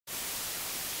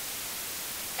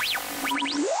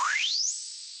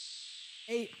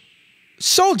A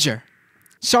soldier,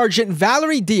 Sergeant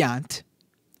Valerie Diant,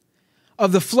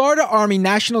 of the Florida Army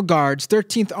National Guard's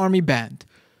 13th Army Band,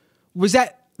 was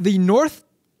at the North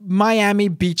Miami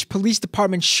Beach Police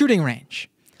Department shooting range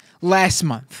last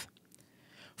month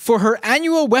for her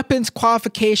annual weapons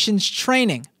qualifications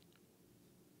training.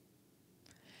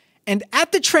 And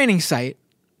at the training site,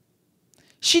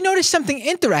 she noticed something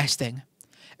interesting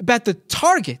about the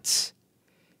targets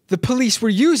the police were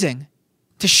using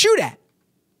to shoot at.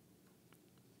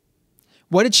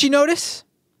 What did she notice?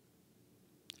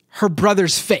 Her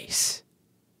brother's face.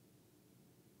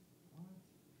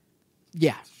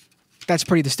 Yeah, that's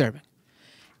pretty disturbing.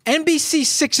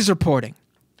 NBC6 is reporting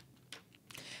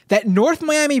that North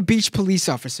Miami Beach police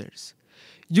officers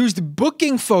used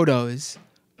booking photos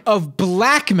of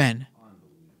black men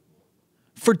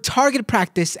for target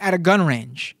practice at a gun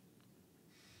range.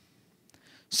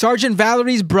 Sergeant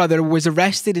Valerie's brother was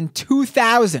arrested in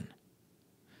 2000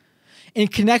 in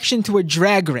connection to a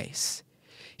drag race.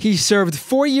 He served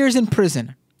 4 years in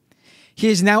prison. He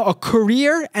is now a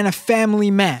career and a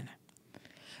family man.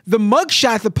 The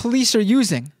mugshot the police are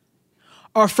using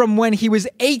are from when he was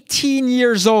 18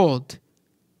 years old.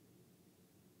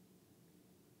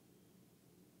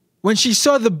 When she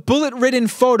saw the bullet-ridden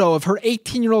photo of her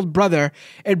 18-year-old brother,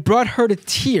 it brought her to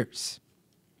tears.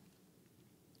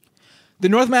 The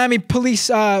North Miami Police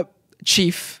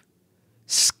Chief,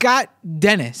 Scott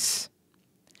Dennis,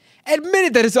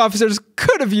 admitted that his officers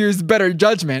could have used better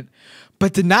judgment,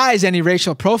 but denies any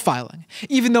racial profiling.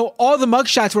 Even though all the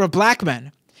mugshots were of black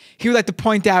men, he would like to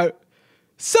point out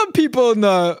some people in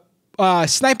the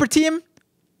sniper team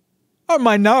are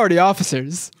minority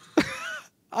officers.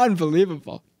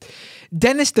 Unbelievable.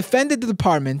 Dennis defended the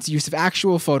department's use of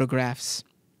actual photographs,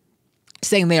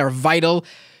 saying they are vital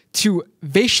to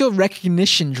facial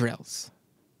recognition drills.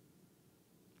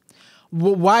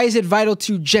 Why is it vital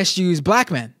to just use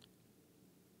black men?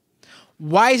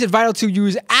 Why is it vital to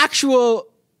use actual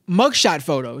mugshot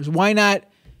photos? Why not?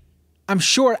 I'm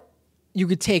sure you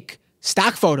could take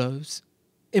stock photos,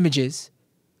 images,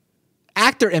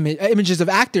 images of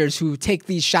actors who take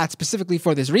these shots specifically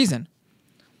for this reason.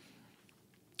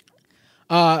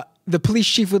 The police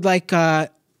chief would like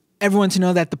everyone to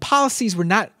know that the policies were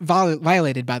not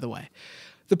violated, by the way.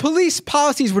 The police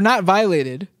policies were not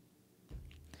violated,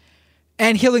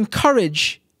 and he'll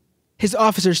encourage his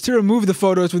officers to remove the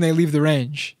photos when they leave the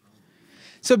range.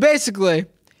 So basically,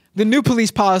 the new police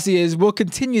policy is we'll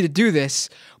continue to do this,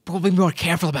 but we'll be more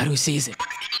careful about who sees it.